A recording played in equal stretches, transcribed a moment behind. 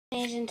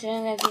And today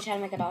I'm going to teach you how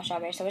to make a doll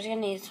strawberry. So what you're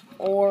going to need is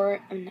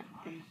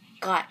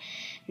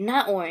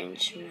not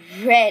orange,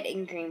 red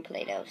and green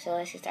Play-Doh. So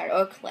let's get started.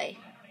 Or clay.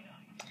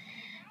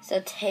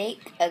 So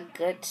take a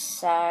good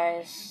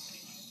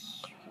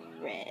size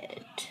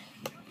red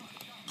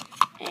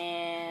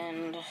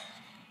and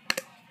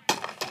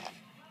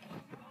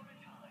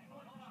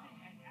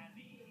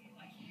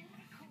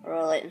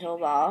roll it into a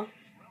ball.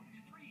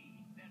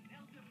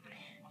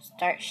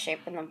 Start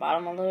shaping the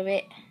bottom a little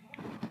bit.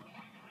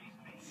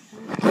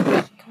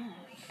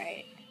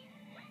 Right.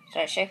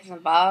 Start shaping the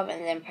bottom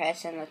and then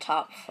pressing the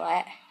top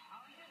flat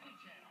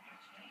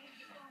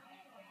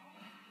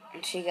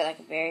until you get like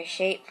a berry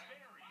shape,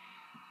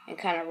 and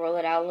kind of roll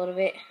it out a little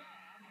bit.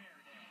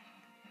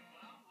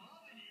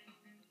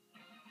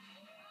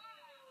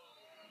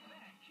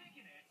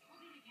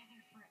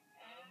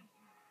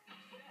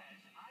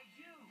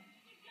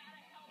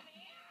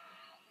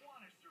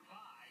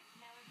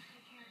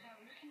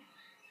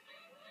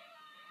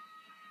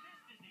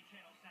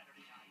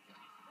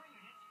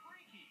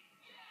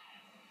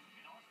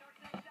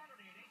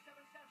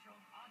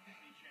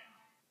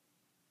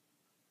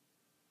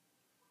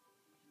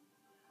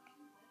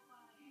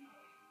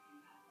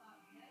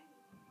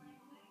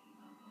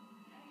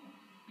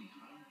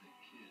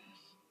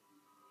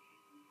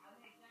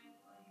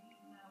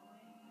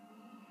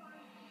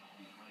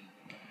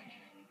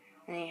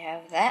 And you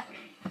have that.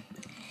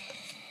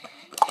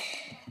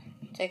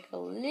 Take a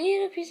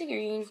little piece of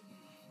green,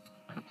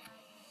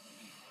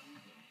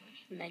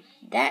 like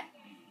that.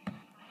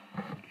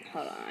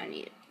 Hold on, I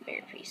need a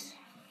bigger piece.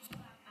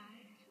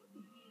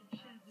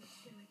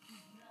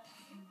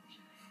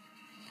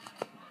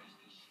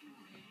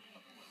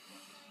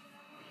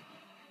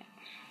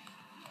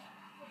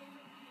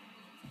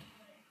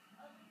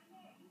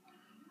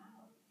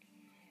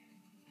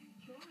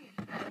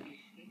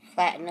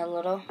 Flatten a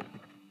little.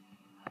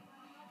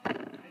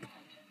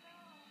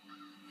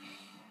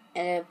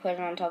 And then put it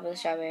on top of the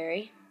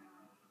strawberry.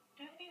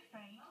 Don't be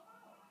afraid.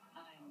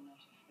 I'm not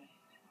afraid.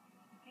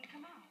 Then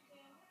come out.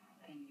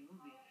 Then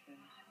you'll be afraid.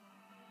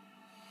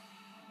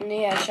 And then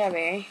you have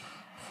strawberry.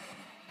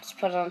 Just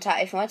put it on top.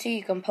 If you want to,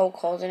 you can poke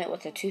holes in it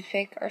with a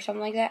toothpick or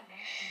something like that.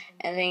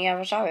 And then you have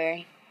a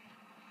strawberry.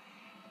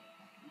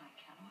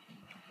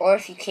 Or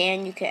if you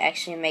can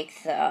actually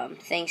make the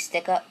thing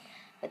stick up.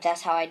 But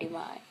that's how I do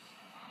mine.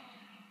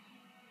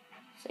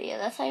 So yeah,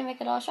 that's how you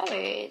make a doll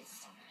strawberry.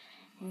 It's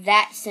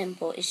that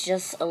simple. It's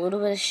just a little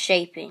bit of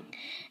shaping,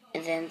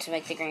 and then to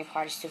make the green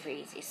part is super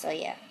easy. So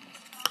yeah,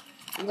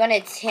 I'm gonna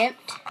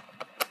attempt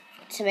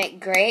to make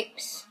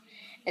grapes,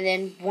 and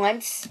then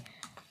once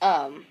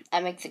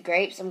I make the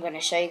grapes, I'm gonna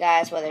show you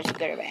guys whether it's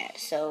good or bad.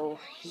 So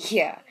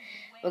yeah,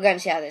 we're gonna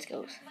see how this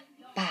goes.